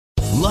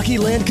Lucky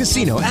Land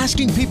Casino,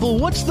 asking people,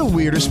 what's the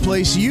weirdest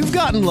place you've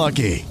gotten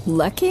lucky?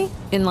 Lucky?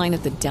 In line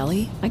at the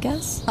deli, I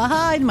guess?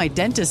 Aha, in my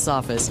dentist's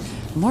office.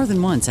 More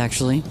than once,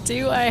 actually.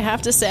 Do I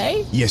have to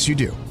say? Yes, you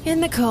do. In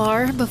the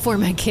car before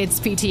my kids'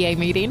 PTA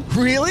meeting.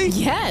 Really?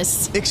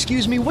 Yes.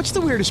 Excuse me, what's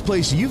the weirdest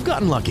place you've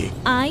gotten lucky?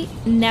 I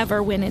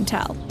never win and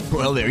tell.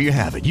 Well, there you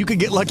have it. You can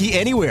get lucky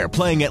anywhere,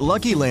 playing at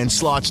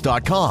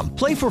LuckyLandSlots.com.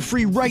 Play for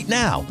free right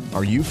now.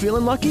 Are you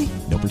feeling lucky?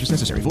 No purchase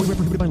necessary. Void where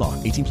prohibited by law.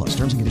 18 plus.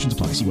 Terms and conditions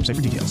apply. See website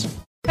for details.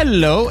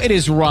 Hello, it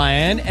is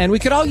Ryan, and we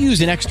could all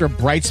use an extra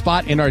bright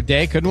spot in our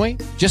day, couldn't we?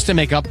 Just to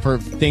make up for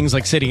things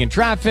like sitting in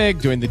traffic,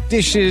 doing the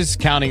dishes,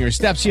 counting your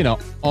steps, you know,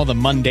 all the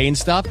mundane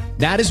stuff.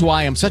 That is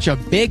why I'm such a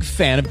big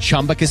fan of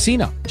Chumba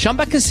Casino.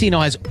 Chumba Casino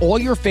has all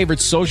your favorite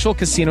social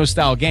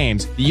casino-style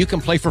games that you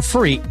can play for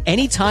free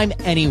anytime,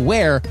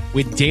 anywhere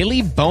with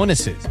daily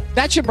bonuses.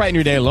 That should brighten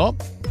your day a little.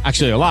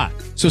 Actually, a lot.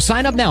 So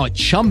sign up now at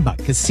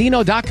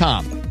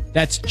ChumbaCasino.com.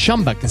 That's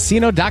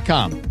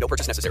ChumbaCasino.com. No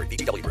purchase necessary.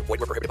 VGW Group. Void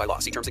where prohibited by law.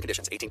 See terms and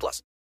conditions. 18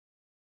 plus.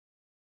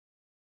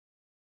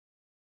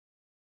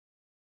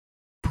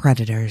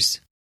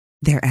 Predators.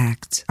 Their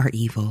acts are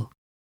evil.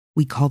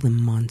 We call them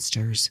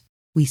monsters.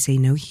 We say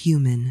no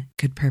human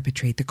could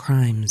perpetrate the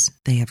crimes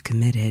they have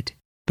committed.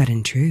 But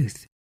in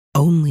truth,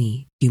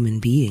 only human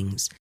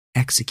beings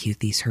execute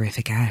these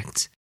horrific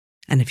acts.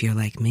 And if you're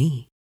like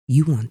me,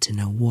 you want to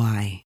know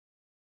why.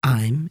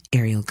 I'm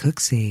Ariel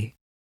Cooksey,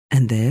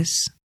 and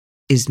this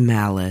is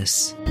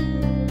Malice.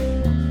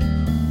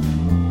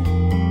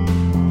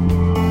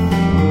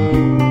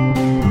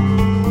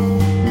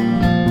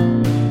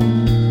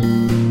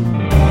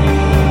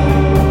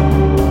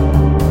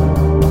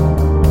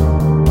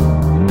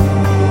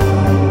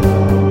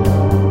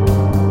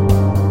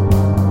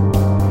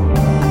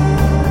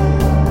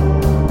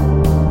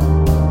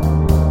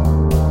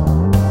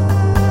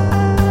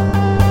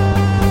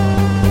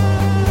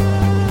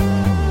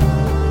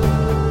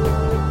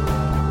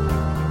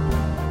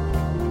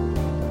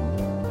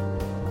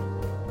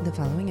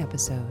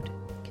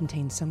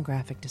 Contains some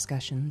graphic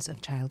discussions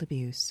of child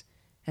abuse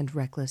and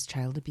reckless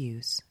child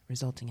abuse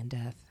resulting in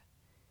death.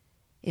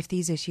 If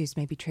these issues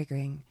may be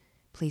triggering,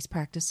 please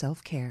practice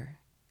self-care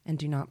and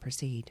do not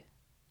proceed.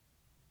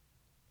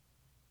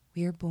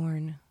 We are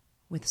born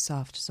with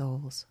soft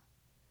souls.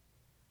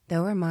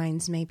 Though our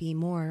minds may be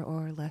more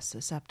or less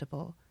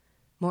susceptible,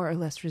 more or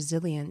less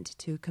resilient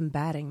to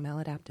combating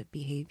maladaptive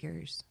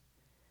behaviors,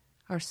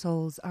 our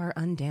souls are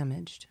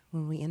undamaged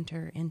when we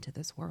enter into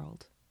this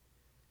world.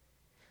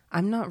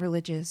 I'm not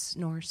religious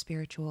nor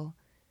spiritual,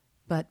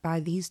 but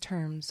by these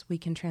terms we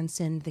can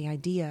transcend the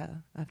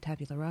idea of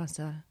tabula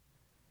rasa.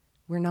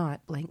 We're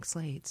not blank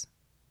slates.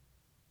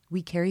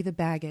 We carry the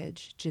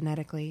baggage,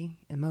 genetically,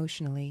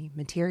 emotionally,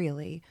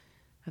 materially,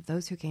 of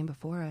those who came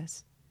before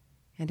us,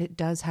 and it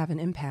does have an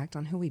impact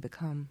on who we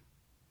become.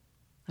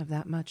 Of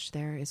that much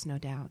there is no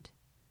doubt.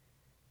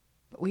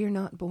 But we are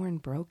not born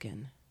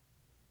broken.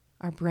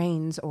 Our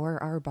brains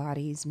or our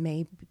bodies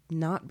may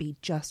not be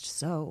just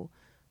so,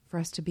 for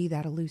us to be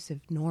that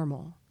elusive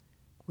normal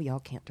we all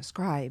can't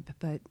describe,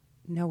 but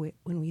know it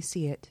when we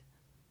see it.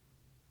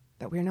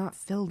 That we're not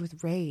filled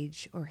with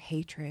rage or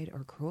hatred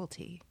or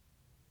cruelty.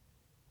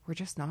 We're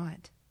just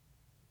not.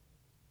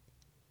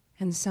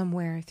 And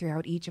somewhere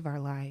throughout each of our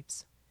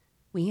lives,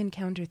 we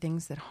encounter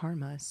things that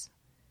harm us,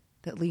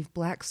 that leave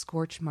black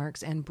scorch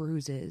marks and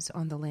bruises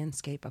on the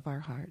landscape of our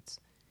hearts,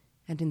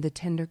 and in the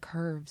tender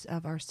curves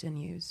of our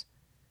sinews,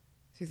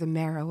 through the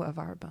marrow of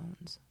our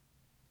bones.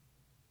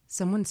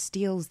 Someone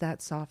steals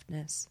that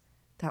softness,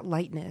 that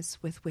lightness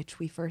with which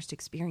we first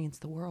experience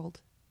the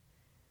world.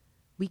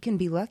 We can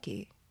be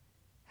lucky,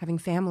 having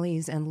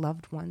families and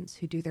loved ones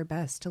who do their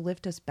best to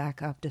lift us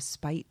back up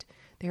despite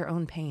their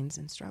own pains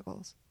and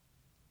struggles.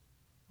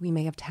 We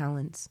may have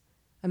talents,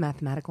 a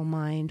mathematical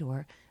mind,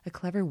 or a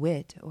clever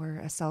wit, or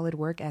a solid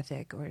work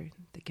ethic, or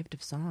the gift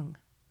of song.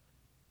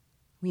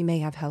 We may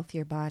have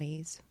healthier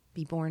bodies,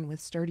 be born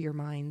with sturdier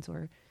minds,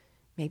 or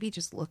maybe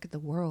just look at the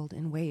world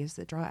in ways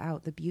that draw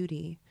out the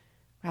beauty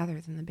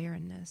rather than the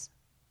barrenness.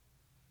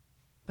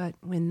 But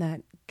when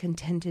that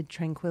contented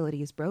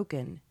tranquility is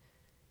broken,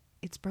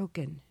 it's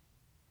broken.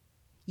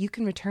 You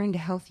can return to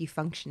healthy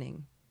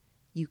functioning.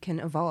 You can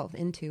evolve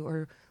into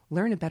or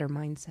learn a better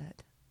mindset.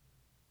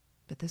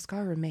 But the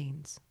scar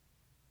remains.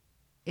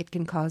 It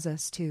can cause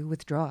us to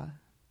withdraw,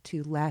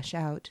 to lash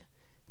out,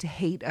 to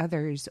hate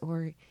others,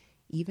 or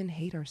even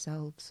hate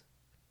ourselves.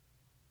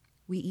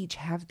 We each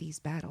have these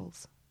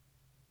battles.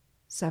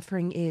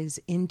 Suffering is,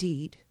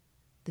 indeed,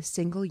 the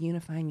single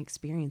unifying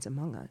experience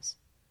among us.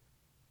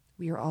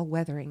 We are all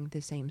weathering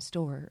the same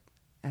storm,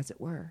 as it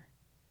were,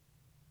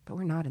 but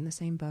we're not in the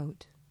same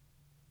boat.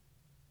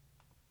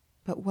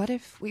 But what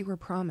if we were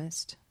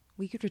promised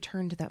we could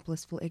return to that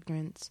blissful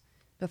ignorance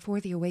before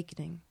the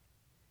awakening,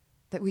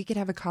 that we could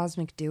have a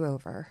cosmic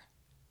do-over?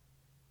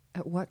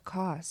 At what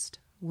cost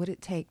would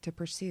it take to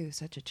pursue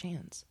such a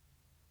chance?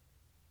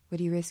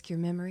 Would you risk your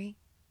memory,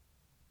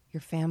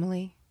 your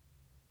family,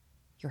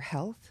 your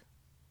health,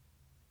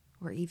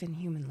 or even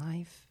human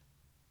life?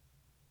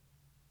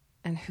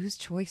 And whose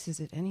choice is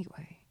it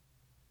anyway?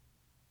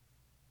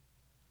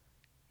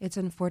 It's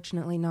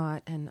unfortunately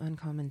not an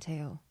uncommon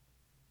tale.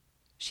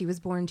 She was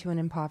born to an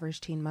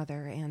impoverished teen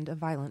mother and a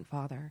violent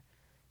father,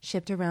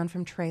 shipped around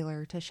from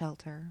trailer to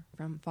shelter,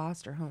 from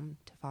foster home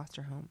to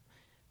foster home,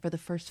 for the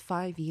first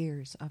 5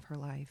 years of her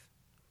life.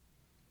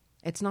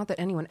 It's not that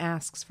anyone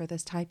asks for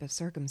this type of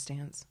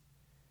circumstance.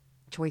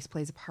 Choice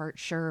plays a part,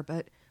 sure,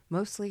 but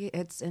mostly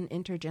it's an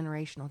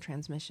intergenerational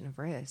transmission of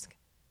risk.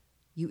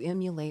 You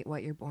emulate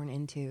what you're born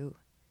into,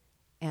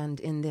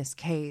 and in this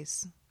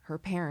case, her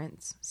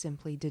parents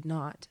simply did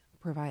not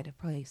provide a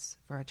place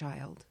for a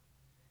child.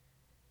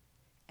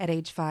 At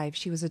age 5,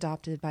 she was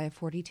adopted by a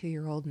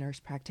 42-year-old nurse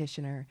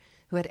practitioner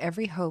who had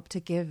every hope to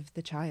give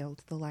the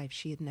child the life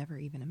she had never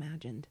even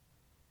imagined.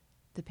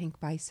 The pink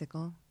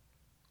bicycle,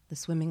 the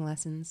swimming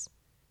lessons,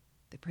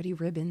 the pretty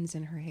ribbons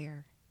in her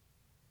hair.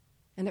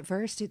 And at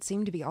first, it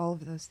seemed to be all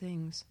of those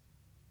things.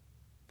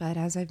 But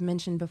as I've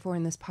mentioned before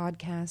in this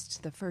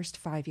podcast, the first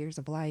 5 years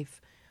of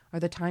life are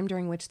the time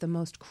during which the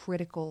most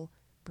critical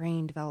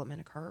brain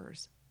development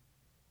occurs.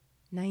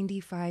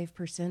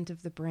 95%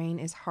 of the brain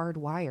is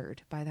hardwired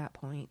by that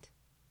point.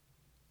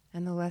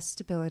 And the less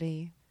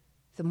stability,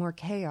 the more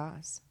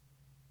chaos,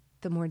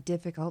 the more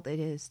difficult it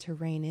is to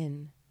rein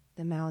in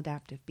the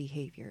maladaptive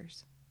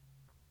behaviors.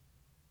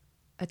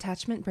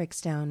 Attachment breaks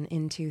down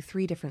into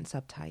 3 different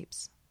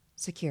subtypes: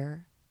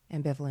 secure,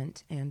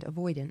 ambivalent, and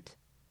avoidant.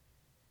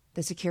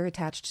 The secure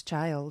attached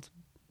child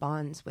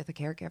bonds with a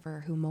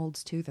caregiver who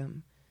molds to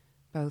them,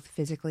 both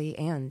physically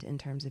and in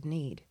terms of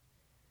need.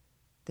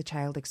 The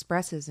child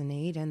expresses a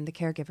need, and the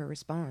caregiver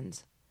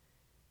responds.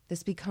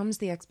 This becomes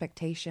the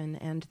expectation,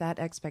 and that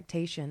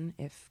expectation,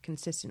 if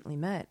consistently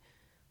met,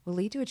 will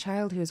lead to a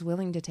child who is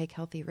willing to take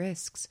healthy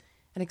risks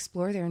and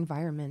explore their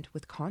environment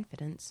with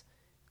confidence,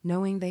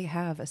 knowing they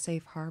have a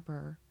safe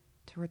harbor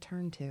to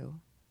return to.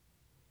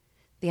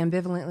 The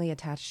ambivalently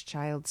attached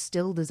child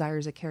still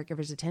desires a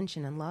caregiver's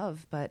attention and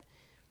love, but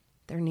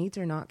their needs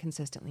are not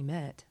consistently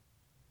met.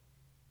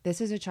 This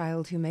is a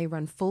child who may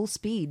run full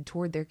speed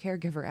toward their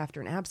caregiver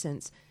after an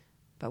absence,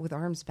 but with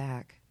arms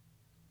back,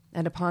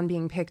 and upon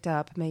being picked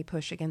up may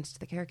push against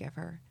the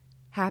caregiver,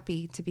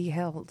 happy to be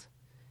held,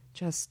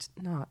 just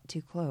not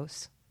too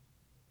close.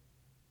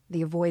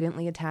 The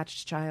avoidantly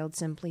attached child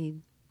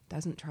simply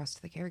doesn't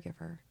trust the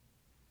caregiver.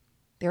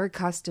 They're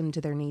accustomed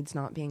to their needs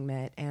not being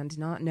met and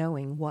not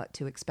knowing what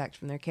to expect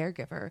from their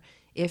caregiver,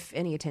 if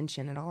any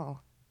attention at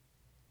all.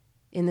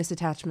 In this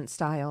attachment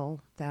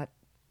style, that,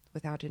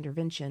 without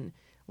intervention,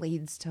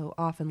 leads to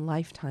often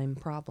lifetime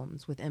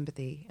problems with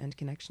empathy and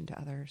connection to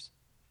others.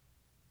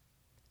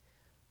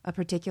 A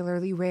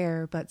particularly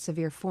rare but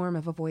severe form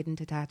of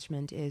avoidant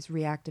attachment is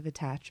reactive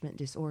attachment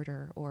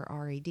disorder, or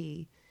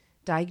RAD,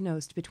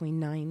 diagnosed between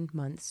 9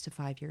 months to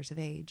 5 years of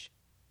age.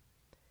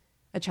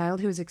 A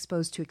child who is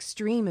exposed to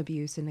extreme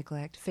abuse and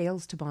neglect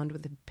fails to bond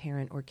with the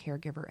parent or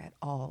caregiver at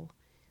all,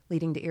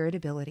 leading to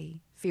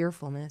irritability,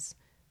 fearfulness,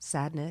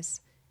 sadness,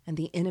 and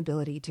the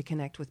inability to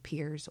connect with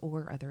peers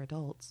or other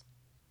adults.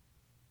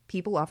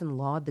 People often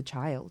laud the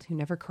child, who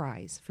never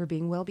cries, for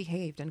being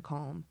well-behaved and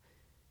calm.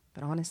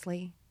 But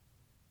honestly,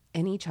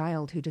 any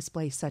child who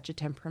displays such a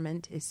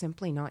temperament is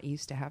simply not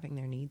used to having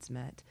their needs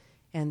met,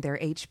 and their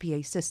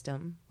HPA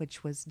system,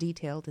 which was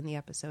detailed in the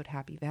episode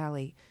Happy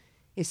Valley,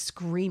 is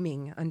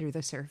screaming under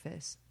the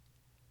surface.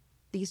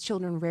 These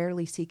children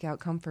rarely seek out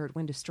comfort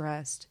when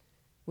distressed,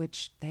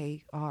 which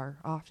they are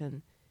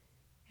often,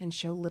 and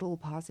show little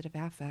positive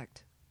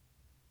affect.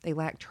 They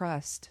lack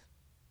trust.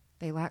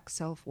 They lack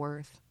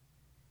self-worth.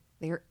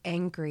 They are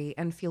angry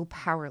and feel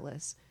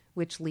powerless,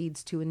 which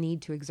leads to a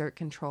need to exert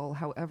control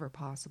however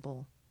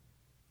possible.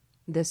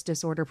 This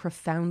disorder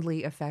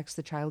profoundly affects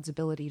the child's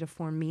ability to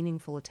form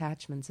meaningful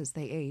attachments as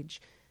they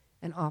age,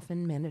 and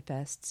often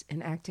manifests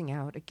in acting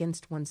out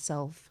against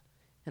oneself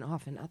and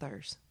often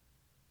others.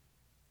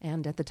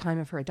 And at the time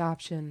of her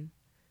adoption,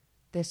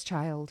 this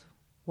child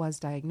was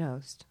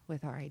diagnosed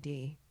with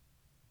RAD.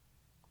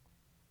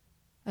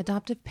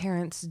 Adoptive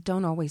parents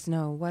don't always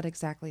know what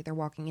exactly they're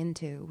walking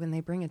into when they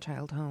bring a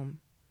child home.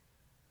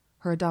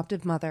 Her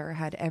adoptive mother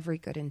had every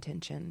good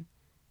intention,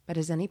 but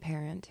as any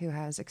parent who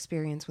has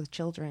experience with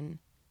children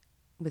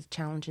with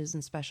challenges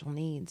and special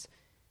needs,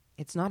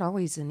 it's not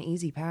always an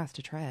easy path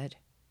to tread.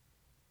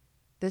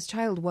 This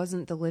child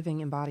wasn't the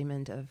living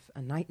embodiment of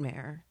a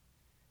nightmare.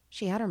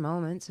 She had her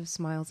moments of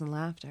smiles and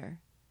laughter.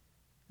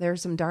 There are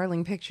some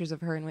darling pictures of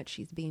her in which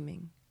she's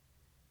beaming.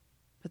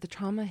 But the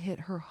trauma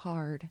hit her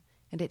hard,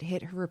 and it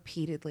hit her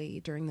repeatedly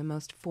during the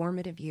most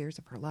formative years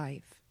of her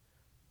life.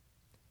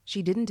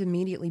 She didn't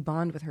immediately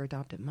bond with her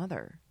adoptive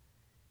mother.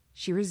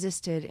 She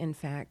resisted, in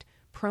fact,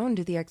 prone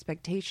to the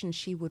expectation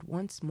she would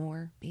once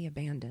more be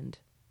abandoned.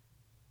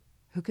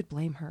 Who could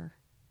blame her?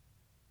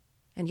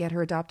 And yet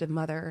her adoptive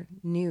mother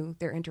knew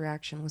their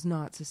interaction was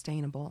not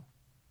sustainable.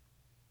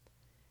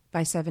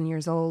 By 7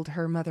 years old,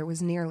 her mother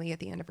was nearly at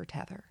the end of her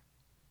tether.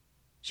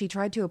 She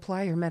tried to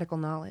apply her medical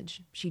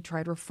knowledge. She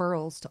tried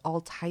referrals to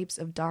all types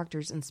of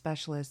doctors and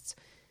specialists,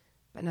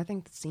 but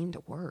nothing seemed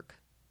to work.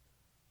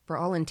 For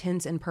all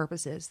intents and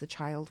purposes, the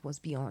child was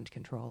beyond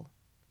control.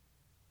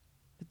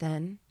 But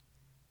then,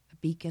 a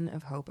beacon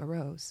of hope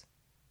arose.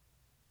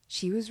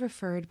 She was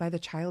referred by the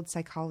child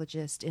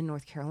psychologist in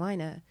North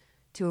Carolina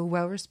to a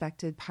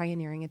well-respected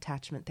pioneering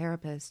attachment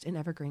therapist in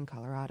Evergreen,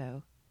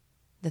 Colorado.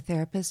 The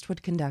therapist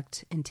would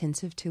conduct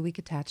intensive 2-week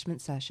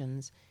attachment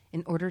sessions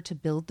in order to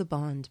build the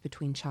bond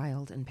between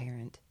child and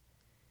parent.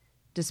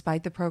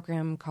 Despite the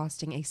program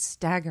costing a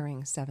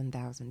staggering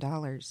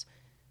 $7,000,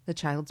 the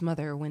child's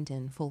mother went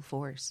in full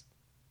force.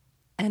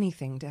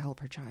 Anything to help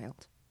her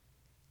child.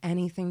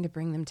 Anything to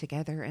bring them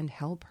together and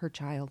help her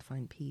child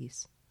find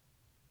peace.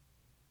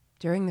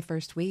 During the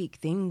first week,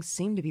 things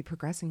seemed to be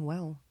progressing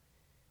well.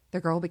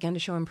 The girl began to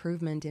show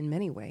improvement in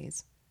many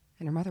ways,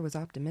 and her mother was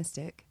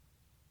optimistic.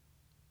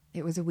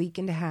 It was a week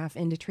and a half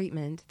into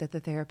treatment that the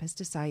therapist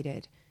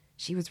decided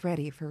she was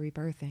ready for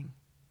rebirthing.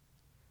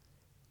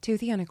 To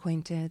the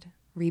unacquainted,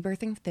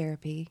 rebirthing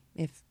therapy,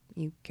 if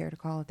you care to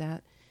call it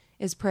that,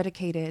 is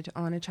predicated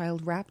on a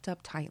child wrapped up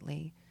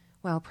tightly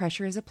while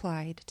pressure is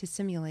applied to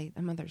simulate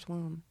a mother's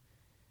womb.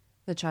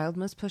 The child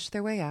must push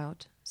their way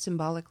out,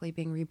 symbolically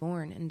being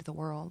reborn into the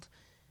world,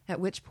 at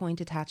which point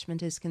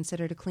attachment is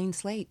considered a clean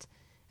slate,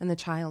 and the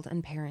child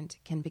and parent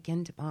can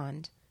begin to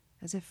bond,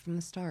 as if from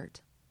the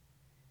start.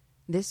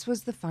 This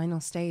was the final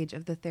stage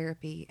of the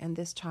therapy, and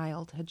this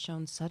child had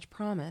shown such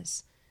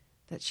promise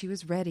that she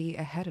was ready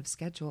ahead of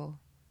schedule.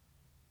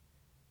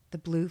 The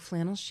blue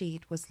flannel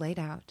sheet was laid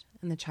out,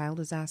 and the child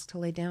was asked to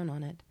lay down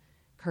on it,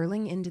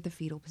 curling into the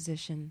fetal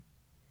position.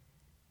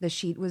 The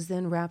sheet was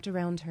then wrapped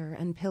around her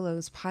and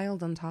pillows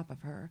piled on top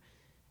of her,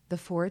 the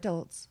 4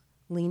 adults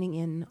leaning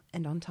in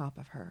and on top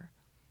of her,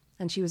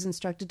 and she was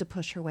instructed to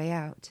push her way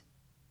out.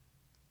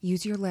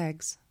 Use your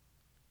legs.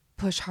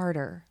 Push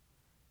harder.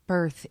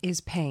 Birth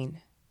is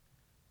pain.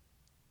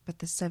 But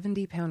the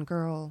 70-pound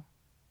girl,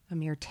 a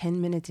mere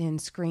 10 minutes in,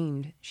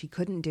 screamed she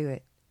couldn't do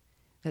it,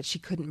 that she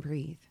couldn't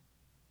breathe.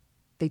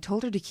 They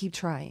told her to keep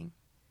trying.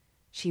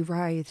 She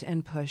writhed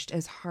and pushed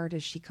as hard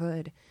as she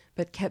could,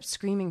 but kept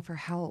screaming for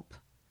help.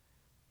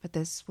 But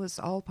this was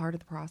all part of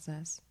the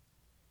process.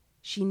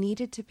 She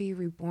needed to be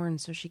reborn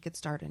so she could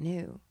start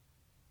anew.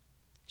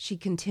 She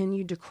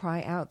continued to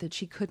cry out that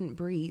she couldn't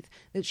breathe,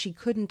 that she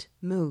couldn't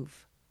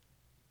move.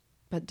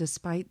 But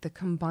despite the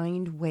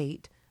combined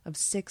weight of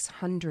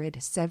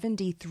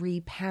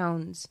 673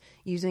 pounds,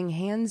 using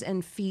hands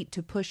and feet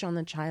to push on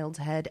the child's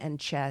head and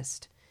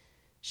chest,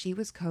 she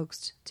was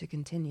coaxed to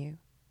continue.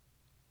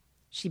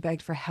 She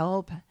begged for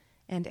help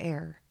and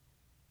air.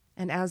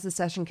 And as the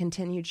session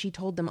continued, she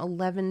told them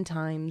 11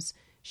 times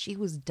she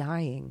was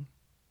dying.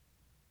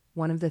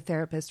 One of the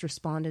therapists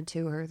responded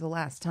to her the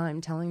last time,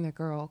 telling the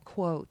girl,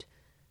 quote,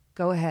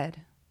 "Go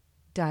ahead,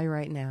 die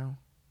right now."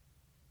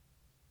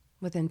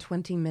 Within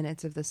 20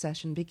 minutes of the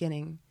session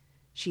beginning,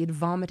 she had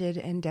vomited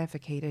and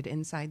defecated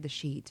inside the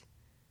sheet,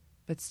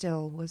 but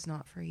still was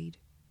not freed.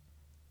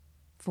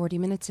 40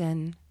 minutes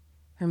in,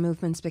 her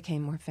movements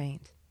became more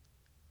faint.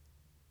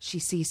 She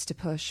ceased to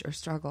push or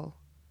struggle.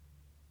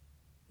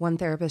 One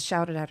therapist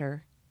shouted at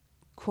her,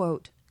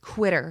 quote,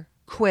 "Quitter,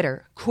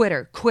 quitter,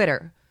 quitter,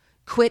 quitter.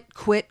 Quit,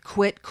 quit,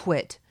 quit,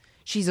 quit.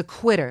 She's a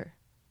quitter."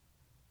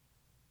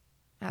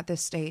 At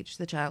this stage,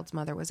 the child's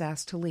mother was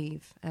asked to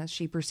leave, as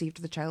she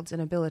perceived the child's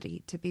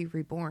inability to be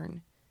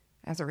reborn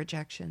as a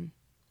rejection.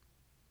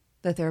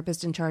 The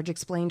therapist in charge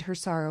explained her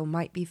sorrow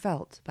might be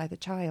felt by the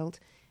child,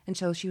 and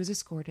so she was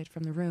escorted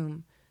from the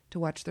room to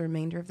watch the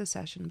remainder of the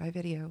session by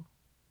video.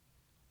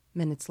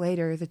 Minutes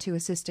later, the 2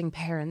 assisting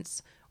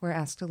parents were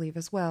asked to leave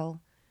as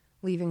well,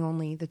 leaving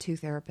only the 2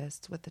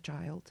 therapists with the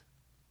child.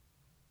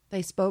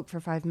 They spoke for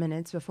 5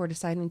 minutes before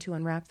deciding to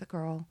unwrap the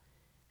girl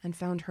and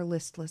found her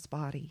listless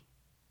body.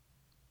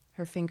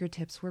 Her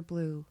fingertips were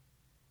blue,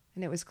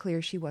 and it was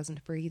clear she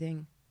wasn't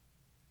breathing.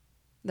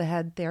 The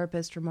head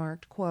therapist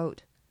remarked,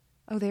 quote,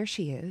 "Oh, there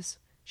she is.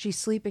 She's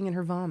sleeping in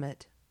her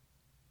vomit."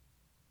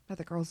 But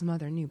the girl's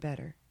mother knew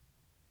better.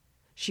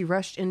 She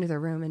rushed into the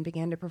room and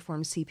began to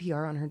perform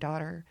CPR on her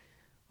daughter,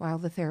 while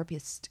the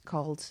therapist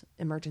called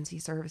emergency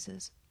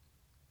services.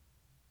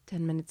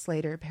 10 minutes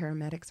later,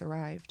 paramedics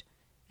arrived,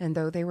 and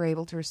though they were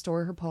able to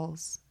restore her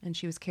pulse and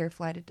she was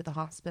care-flighted to the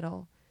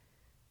hospital,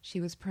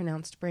 she was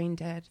pronounced brain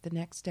dead the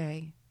next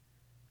day,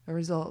 a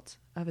result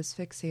of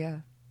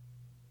asphyxia.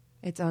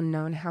 It's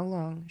unknown how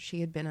long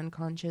she had been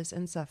unconscious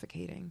and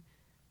suffocating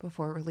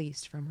before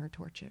released from her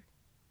torture.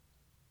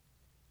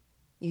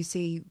 You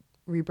see,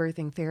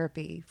 rebirthing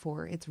therapy,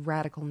 for its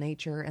radical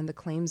nature and the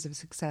claims of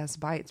success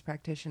by its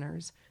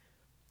practitioners,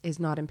 is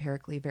not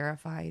empirically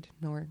verified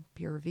nor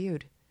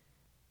peer-reviewed.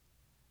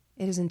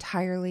 It is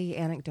entirely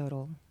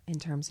anecdotal in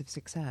terms of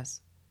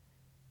success.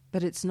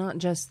 But it's not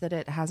just that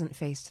it hasn't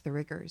faced the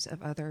rigors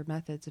of other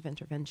methods of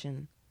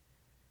intervention.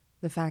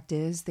 The fact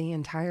is, the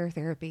entire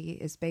therapy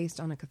is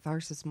based on a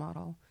catharsis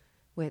model,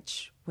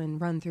 which, when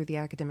run through the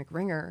academic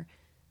ringer,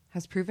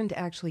 has proven to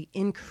actually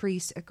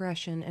increase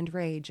aggression and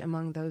rage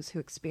among those who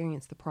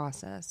experience the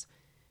process,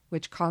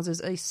 which causes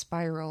a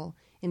spiral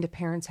into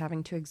parents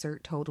having to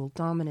exert total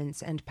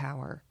dominance and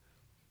power.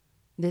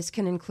 This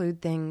can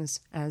include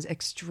things as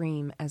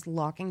extreme as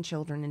locking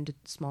children into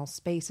small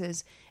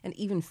spaces and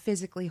even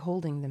physically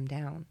holding them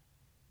down.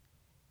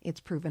 It's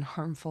proven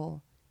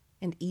harmful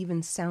and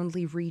even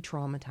soundly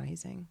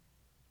re-traumatizing.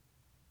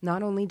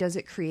 Not only does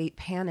it create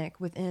panic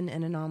within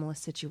an anomalous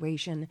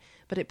situation,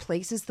 but it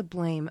places the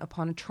blame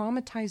upon a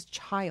traumatized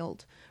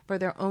child for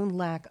their own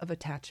lack of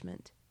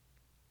attachment.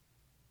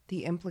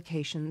 The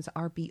implications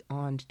are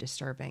beyond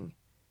disturbing.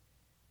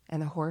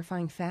 And the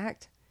horrifying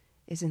fact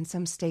is, in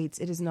some states,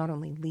 it is not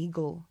only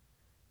legal,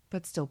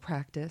 but still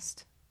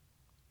practiced.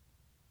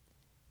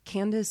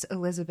 Candace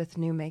Elizabeth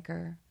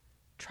Newmaker,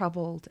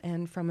 troubled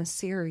and from a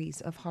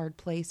series of hard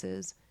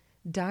places,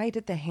 died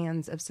at the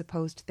hands of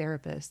supposed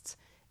therapists,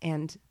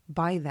 and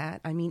by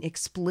that I mean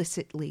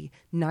explicitly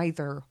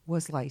neither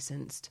was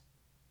licensed.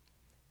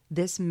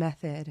 This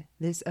method,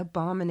 this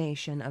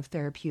abomination of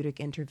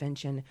therapeutic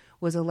intervention,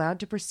 was allowed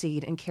to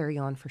proceed and carry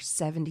on for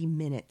 70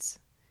 minutes.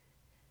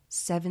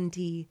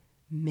 70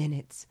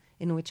 minutes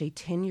in which a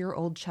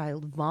 10-year-old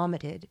child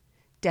vomited,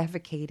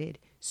 defecated,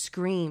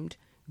 screamed,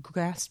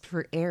 gasped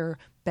for air,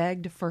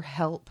 begged for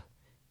help,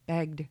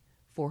 begged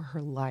for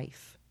her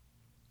life.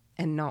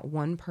 And not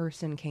one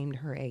person came to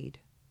her aid.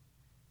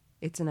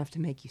 It's enough to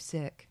make you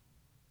sick.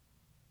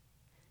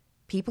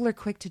 People are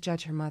quick to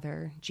judge her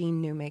mother,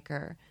 Jean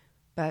Newmaker,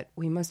 but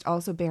we must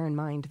also bear in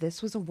mind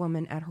this was a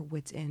woman at her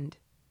wit's end.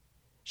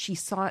 She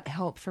sought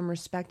help from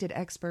respected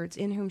experts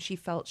in whom she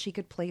felt she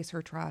could place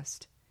her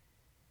trust.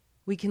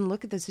 We can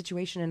look at the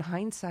situation in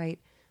hindsight,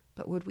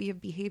 but would we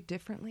have behaved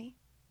differently?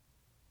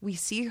 We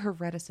see her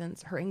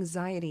reticence, her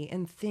anxiety,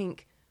 and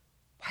think,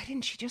 why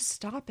didn't she just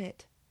stop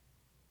it?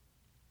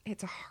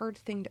 It's a hard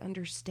thing to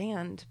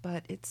understand,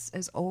 but it's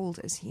as old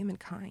as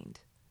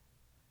humankind.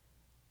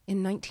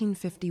 In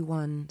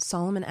 1951,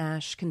 Solomon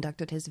Asch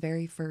conducted his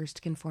very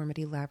first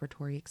conformity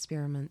laboratory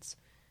experiments.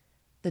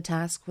 The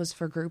task was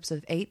for groups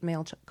of 8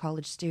 male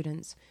college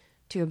students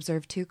to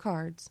observe 2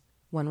 cards,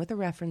 one with a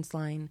reference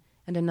line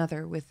and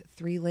another with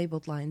 3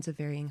 labeled lines of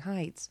varying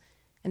heights,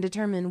 and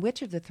determine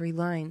which of the 3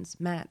 lines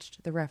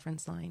matched the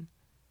reference line.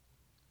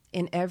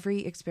 In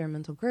every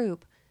experimental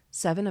group,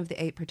 7 of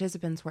the 8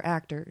 participants were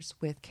actors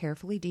with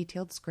carefully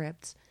detailed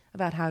scripts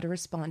about how to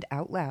respond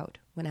out loud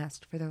when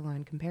asked for their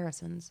line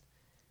comparisons.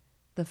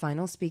 The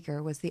final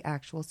speaker was the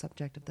actual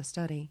subject of the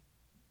study.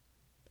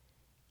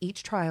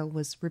 Each trial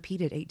was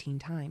repeated 18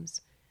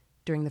 times.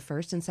 During the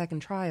first and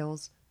second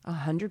trials,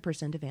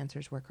 100% of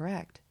answers were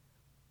correct.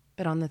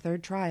 But on the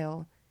third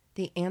trial,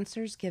 the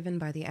answers given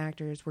by the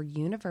actors were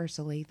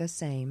universally the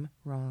same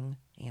wrong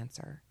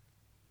answer.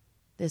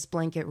 This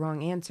blanket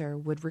wrong answer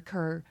would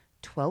recur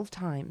 12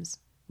 times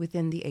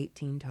within the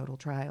 18 total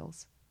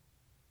trials.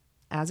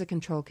 As a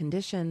control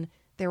condition,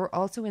 there were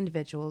also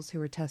individuals who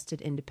were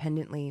tested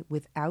independently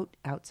without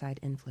outside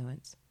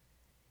influence.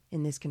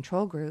 In this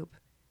control group,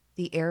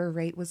 the error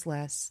rate was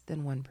less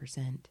than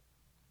 1%.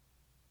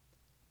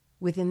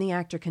 Within the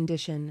actor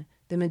condition,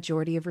 the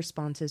majority of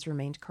responses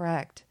remained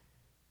correct,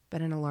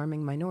 but an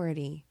alarming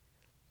minority,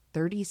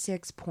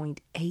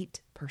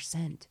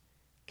 36.8%,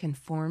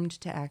 conformed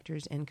to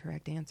actors'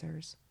 incorrect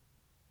answers.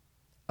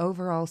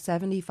 Overall,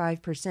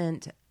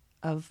 75%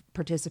 of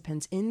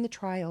participants in the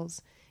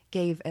trials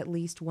gave at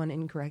least one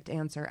incorrect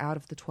answer out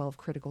of the 12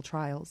 critical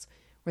trials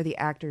where the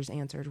actors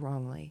answered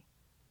wrongly.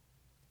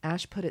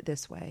 Asch put it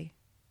this way,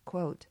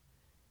 quote,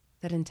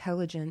 that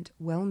intelligent,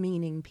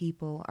 well-meaning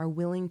people are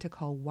willing to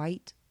call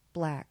white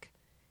black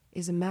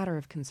is a matter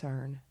of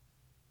concern.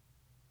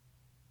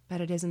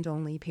 But it isn't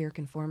only peer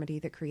conformity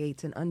that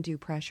creates an undue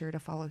pressure to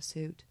follow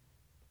suit.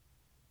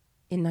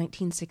 In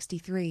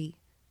 1963,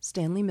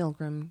 Stanley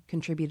Milgram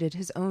contributed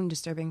his own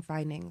disturbing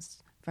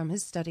findings from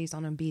his studies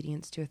on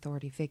obedience to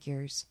authority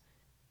figures.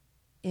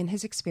 In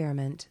his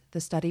experiment,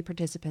 the study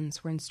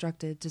participants were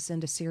instructed to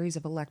send a series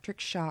of electric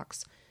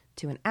shocks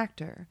to an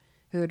actor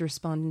who would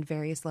respond in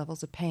various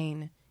levels of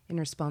pain in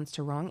response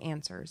to wrong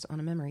answers on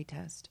a memory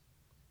test.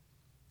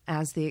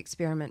 As the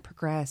experiment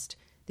progressed,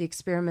 the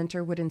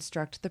experimenter would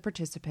instruct the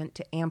participant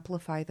to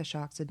amplify the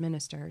shocks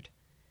administered.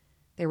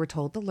 They were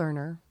told the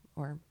learner,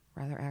 or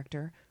rather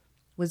actor,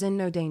 was in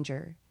no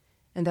danger,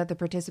 and that the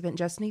participant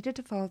just needed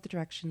to follow the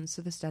directions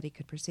so the study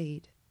could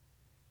proceed.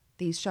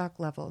 These shock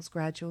levels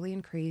gradually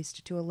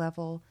increased to a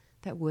level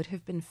that would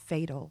have been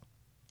fatal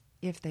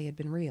if they had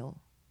been real.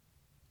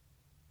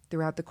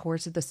 Throughout the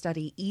course of the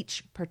study,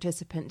 each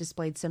participant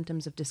displayed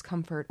symptoms of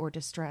discomfort or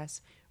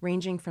distress,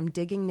 ranging from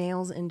digging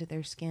nails into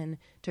their skin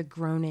to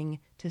groaning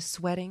to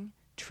sweating,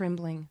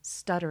 trembling,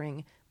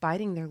 stuttering,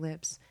 biting their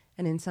lips,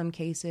 and in some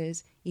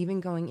cases,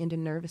 even going into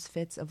nervous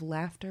fits of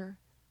laughter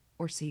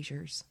or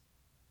seizures.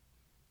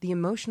 The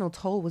emotional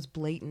toll was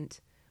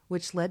blatant,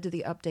 which led to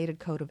the updated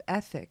Code of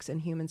Ethics in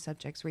Human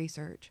Subjects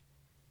Research.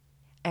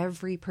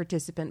 Every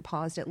participant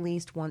paused at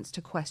least once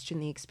to question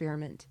the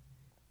experiment.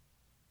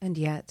 And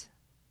yet,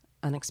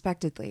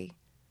 unexpectedly,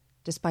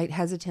 despite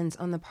hesitance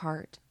on the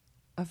part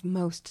of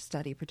most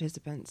study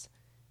participants,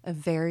 a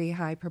very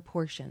high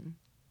proportion,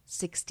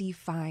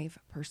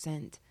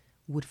 65%,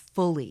 would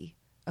fully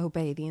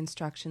obey the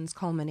instructions,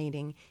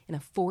 culminating in a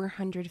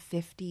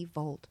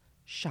 450-volt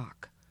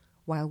shock,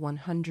 while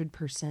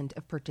 100%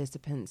 of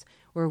participants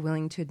were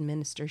willing to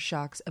administer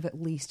shocks of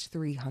at least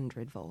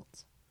 300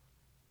 volts.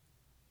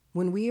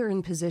 When we are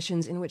in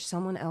positions in which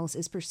someone else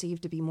is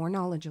perceived to be more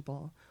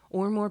knowledgeable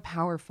or more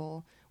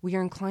powerful, we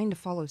are inclined to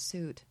follow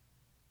suit.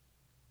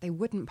 They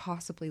wouldn't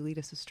possibly lead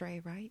us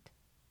astray, right?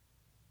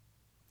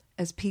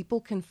 As people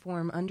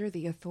conform under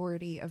the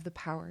authority of the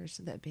powers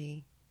that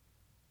be,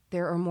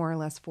 there are more or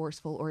less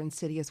forceful or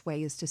insidious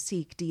ways to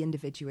seek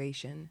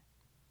de-individuation.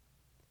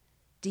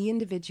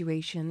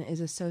 De-individuation is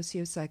a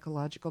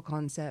socio-psychological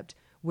concept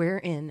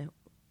wherein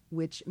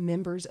which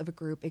members of a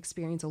group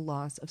experience a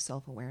loss of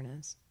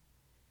self-awareness.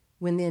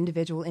 When the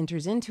individual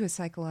enters into a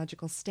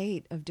psychological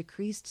state of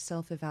decreased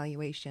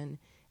self-evaluation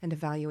and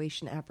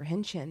evaluation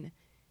apprehension,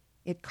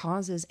 it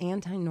causes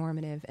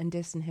anti-normative and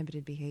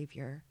disinhibited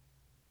behavior.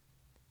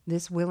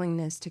 This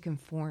willingness to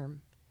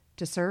conform,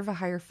 to serve a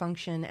higher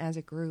function as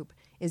a group,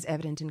 is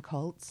evident in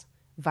cults,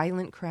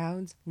 violent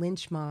crowds,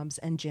 lynch mobs,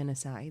 and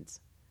genocides.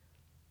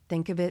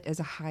 Think of it as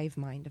a hive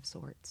mind of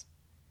sorts,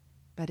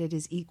 but it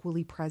is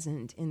equally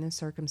present in the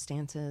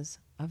circumstances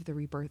of the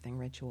rebirthing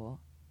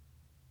ritual.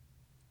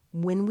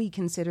 When we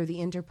consider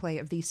the interplay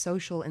of these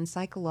social and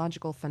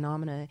psychological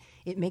phenomena,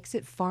 it makes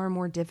it far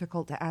more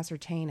difficult to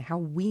ascertain how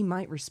we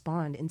might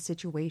respond in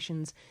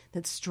situations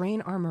that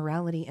strain our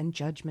morality and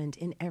judgment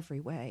in every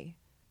way.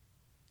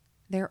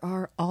 There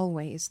are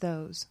always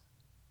those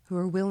who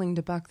are willing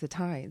to buck the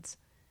tides,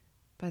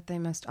 but they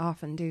must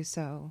often do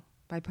so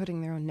by putting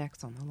their own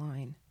necks on the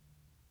line.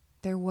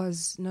 There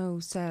was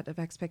no set of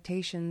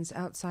expectations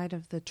outside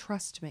of the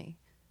trust me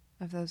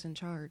of those in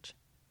charge.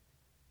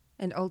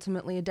 And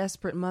ultimately, a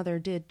desperate mother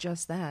did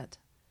just that,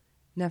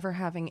 never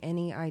having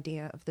any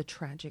idea of the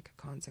tragic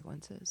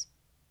consequences.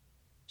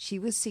 She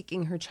was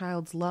seeking her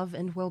child's love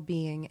and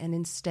well-being, and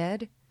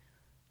instead,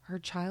 her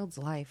child's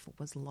life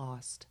was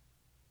lost.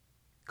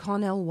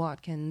 Connell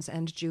Watkins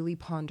and Julie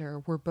Ponder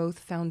were both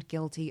found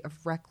guilty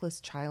of reckless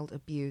child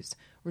abuse,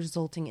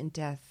 resulting in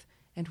death,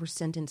 and were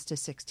sentenced to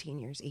 16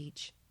 years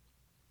each.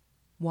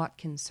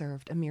 Watkins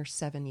served a mere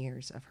 7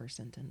 years of her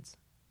sentence.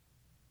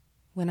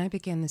 When I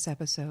began this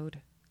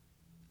episode,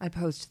 I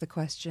posed the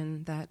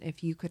question that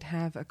if you could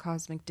have a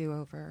cosmic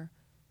do-over,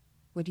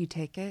 would you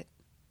take it?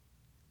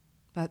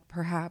 But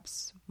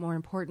perhaps, more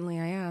importantly,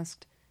 I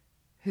asked,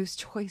 whose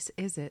choice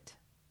is it?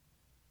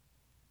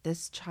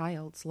 This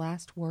child's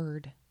last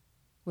word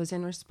was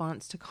in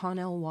response to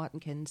Connell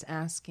Watkins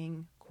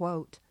asking,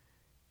 quote,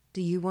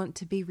 "Do you want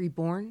to be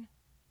reborn?"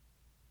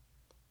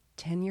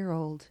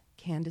 10-year-old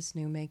Candace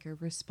Newmaker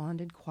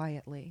responded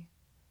quietly,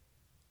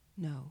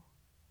 "No."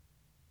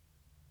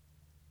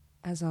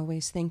 As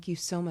always, thank you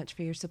so much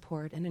for your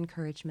support and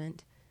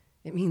encouragement.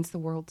 It means the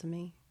world to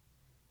me.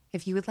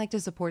 If you would like to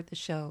support the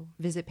show,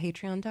 visit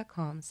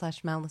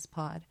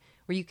patreon.com/malicepod,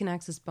 where you can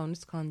access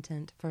bonus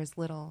content for as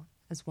little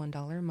as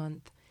 $1 a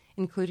month,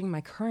 including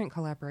my current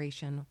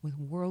collaboration with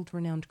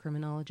world-renowned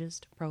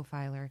criminologist,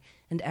 profiler,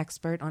 and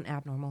expert on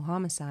abnormal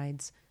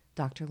homicides,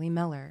 Dr. Lee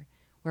Meller,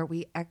 where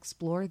we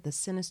explore the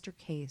sinister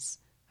case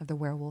of the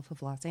Werewolf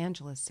of Los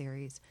Angeles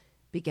series,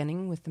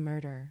 beginning with the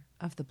murder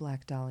of the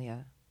Black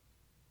Dahlia.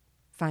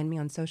 Find me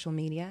on social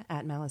media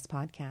at Malice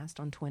Podcast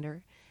on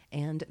Twitter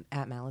and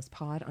at Malice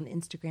Pod on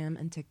Instagram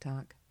and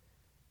TikTok.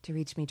 To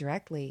reach me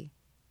directly,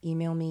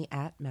 email me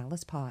at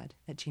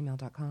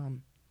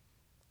malicepod@gmail.com.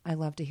 I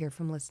love to hear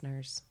from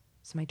listeners,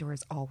 so my door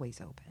is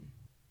always open.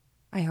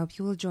 I hope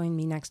you will join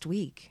me next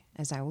week,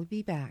 as I will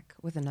be back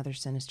with another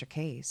sinister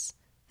case,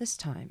 this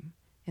time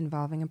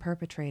involving a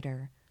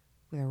perpetrator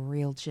with a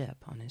real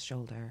chip on his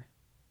shoulder.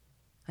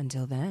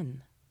 Until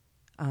then,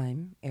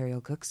 I'm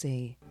Ariel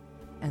Cooksey,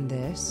 and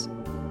this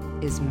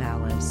is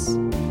Malice.